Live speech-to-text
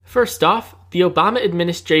First off, the Obama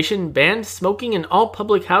administration banned smoking in all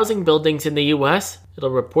public housing buildings in the U.S. It'll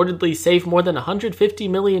reportedly save more than $150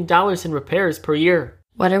 million in repairs per year.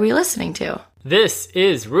 What are we listening to? This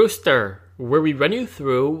is Rooster, where we run you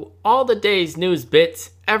through all the day's news bits,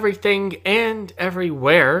 everything and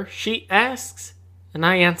everywhere she asks, and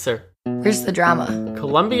I answer. Where's the drama?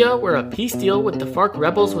 Colombia, where a peace deal with the FARC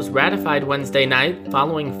rebels was ratified Wednesday night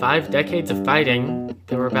following 5 decades of fighting.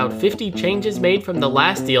 There were about 50 changes made from the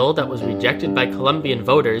last deal that was rejected by Colombian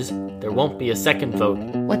voters. There won't be a second vote.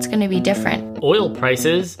 What's going to be different? Oil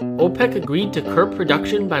prices. OPEC agreed to curb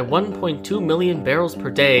production by 1.2 million barrels per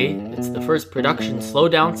day. It's the first production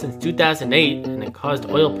slowdown since 2008, and it caused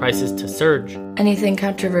oil prices to surge. Anything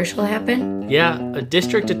controversial happen? Yeah, a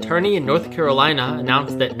district attorney in North Carolina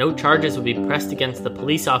announced that no charges would be pressed against the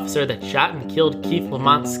police officer that shot and killed Keith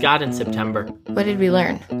Lamont Scott in September. What did we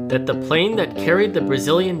learn? That the plane that carried the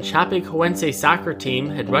Brazilian Chapecoense soccer team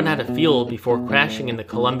had run out of fuel before crashing in the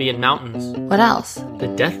Colombian mountains. What else?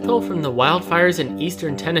 The death toll from the wildfires in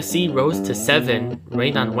eastern Tennessee rose to 7.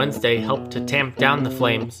 Rain on Wednesday helped to tamp down the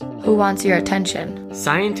flames. Who wants your attention?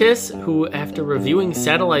 Scientists who, after reviewing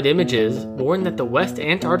satellite images, warned that the West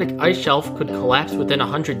Antarctic ice shelf could collapse within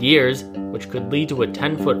 100 years, which could lead to a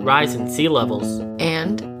 10-foot rise in sea levels.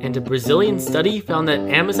 And a Brazilian study found that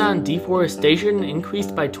Amazon deforestation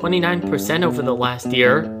increased by 29% over the last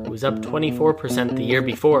year. It was up 24% the year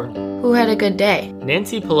before. Who had a good day?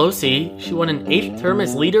 Nancy Pelosi. She won an 8th term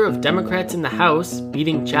as leader of Democrats in the House,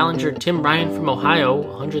 beating challenger Tim Ryan from Ohio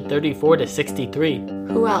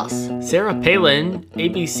 134-63. Who else? Sarah Palin.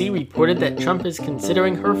 ABC reported that Trump is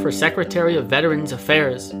considering her for Secretary of Veterans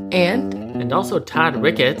Affairs. And also Todd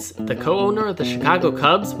Ricketts, the co-owner of the Chicago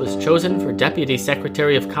Cubs, was chosen for Deputy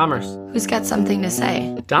Secretary of Commerce. Who's got something to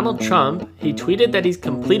say? Donald Trump. He tweeted that he's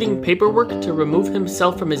completing paperwork to remove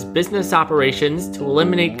himself from his business operations to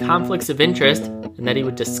eliminate conflicts of interest, and that he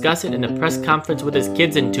would discuss it in a press conference with his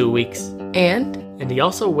kids in 2 weeks. And he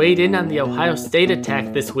also weighed in on the Ohio State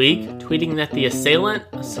attack this week, tweeting that the assailant,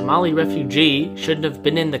 a Somali refugee, shouldn't have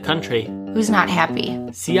been in the country. Who's not happy?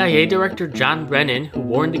 CIA Director John Brennan, who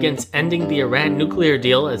warned against ending the Iran nuclear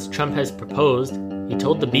deal as Trump has proposed. He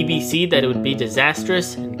told the BBC that it would be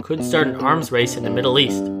disastrous and could start an arms race in the Middle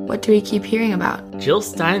East. What do we keep hearing about? Jill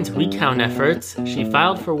Stein's recount efforts. She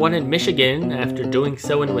filed for one in Michigan after doing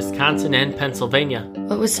so in Wisconsin and Pennsylvania.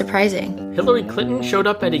 What was surprising? Hillary Clinton showed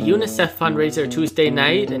up at a UNICEF fundraiser Tuesday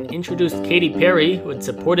night and introduced Katy Perry, who had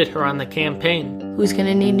supported her on the campaign. Who's going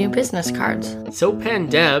to need new business cards? Sopan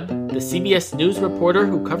Deb, the CBS News reporter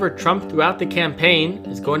who covered Trump throughout the campaign,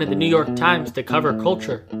 is going to the New York Times to cover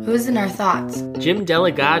culture. Who's in our thoughts? Jim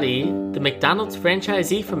Delegati, the McDonald's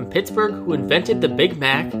franchisee from Pittsburgh who invented the Big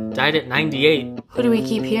Mac, died at 98. Who do we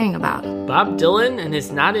keep hearing about? Bob Dylan and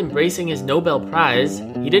his not embracing his Nobel Prize.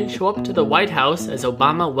 He didn't show up to the White House as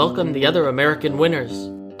Obama welcomed the other American winners.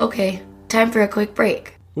 Okay, time for a quick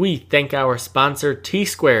break. We thank our sponsor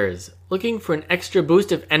T-Squares. Looking for an extra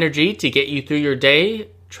boost of energy to get you through your day?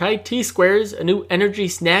 Try T-Squares, a new energy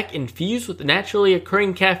snack infused with naturally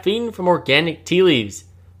occurring caffeine from organic tea leaves.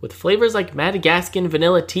 With flavors like Madagascan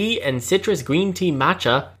vanilla tea and citrus green tea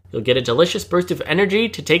matcha, you'll get a delicious burst of energy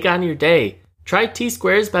to take on your day. Try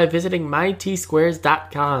T-Squares by visiting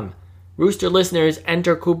mytsquares.com. Rooster listeners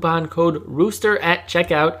enter coupon code ROOSTER at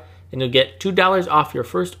checkout, and you'll get $2 off your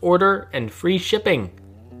first order and free shipping.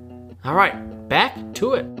 All right, back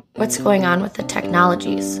to it. What's going on with the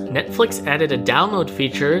technologies? Netflix added a download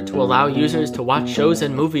feature to allow users to watch shows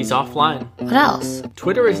and movies offline. What else?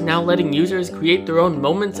 Twitter is now letting users create their own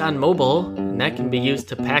moments on mobile, and that can be used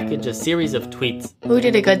to package a series of tweets. Who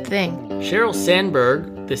did a good thing? Sheryl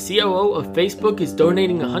Sandberg, the COO of Facebook, is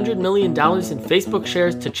donating $100 million in Facebook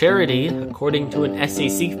shares to charity, according to an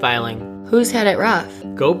SEC filing. Who's had it rough?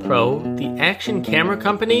 GoPro, the action camera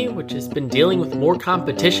company, which has been dealing with more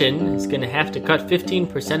competition, is going to have to cut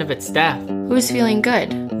 15% of its staff. Who's feeling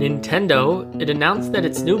good? Nintendo, it announced that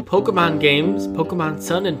its new Pokemon games, Pokemon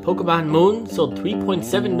Sun and Pokemon Moon, sold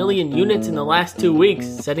 3.7 million units in the last 2 weeks,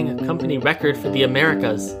 setting a company record for the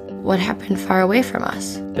Americas. What happened far away from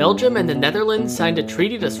us? Belgium and the Netherlands signed a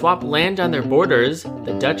treaty to swap land on their borders.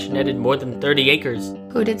 The Dutch netted more than 30 acres.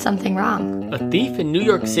 Who did something wrong? A thief in New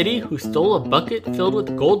York City who stole a bucket filled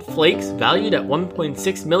with gold flakes valued at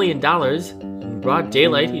 $1.6 million. In broad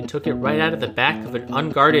daylight, he took it right out of the back of an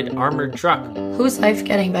unguarded armored truck. Whose life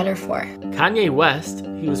getting better for? Kanye West.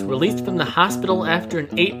 He was released from the hospital after an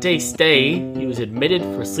 8-day stay. He was admitted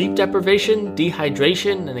for sleep deprivation,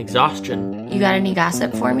 dehydration, and exhaustion. You got any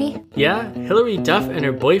gossip for me? Yeah, Hillary Duff and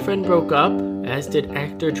her boyfriend broke up. as did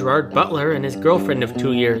actor Gerard Butler and his girlfriend of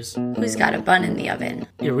 2 years. Who's got a bun in the oven?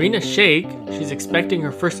 Irina Shayk, she's expecting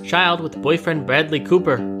her first child with boyfriend Bradley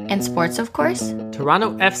Cooper. And sports, of course?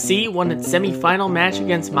 Toronto FC won its semi-final match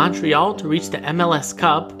against Montreal to reach the MLS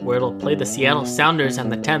Cup, where it'll play the Seattle Sounders on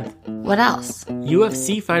the 10th. What else?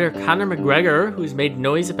 UFC fighter Conor McGregor, who's made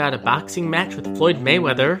noise about a boxing match with Floyd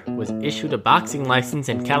Mayweather, was issued a boxing license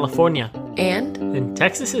in California. And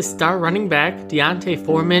Texas's star running back, Deontay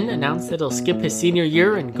Foreman, announced that he'll skip his senior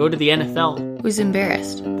year and go to the NFL. who's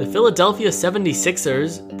embarrassed? The Philadelphia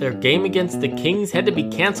 76ers, their game against the Kings had to be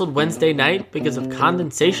canceled Wednesday night because of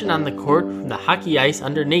condensation on the court from the hockey ice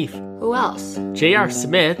underneath. Who else? J.R.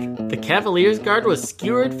 Smith, the Cavaliers guard, was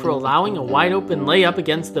skewered for allowing a wide-open layup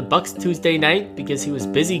against the Bucks Tuesday night because he was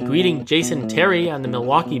busy greeting Jason Terry on the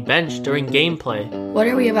Milwaukee bench during gameplay. What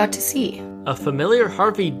are we about to see? A familiar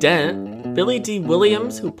Harvey Dent, Billy D.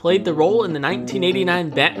 Williams, who played the role in the 1989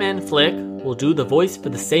 Batman flick, will do the voice for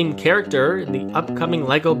the same character in the upcoming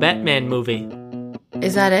Lego Batman movie.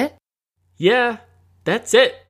 Is that it? Yeah, that's it.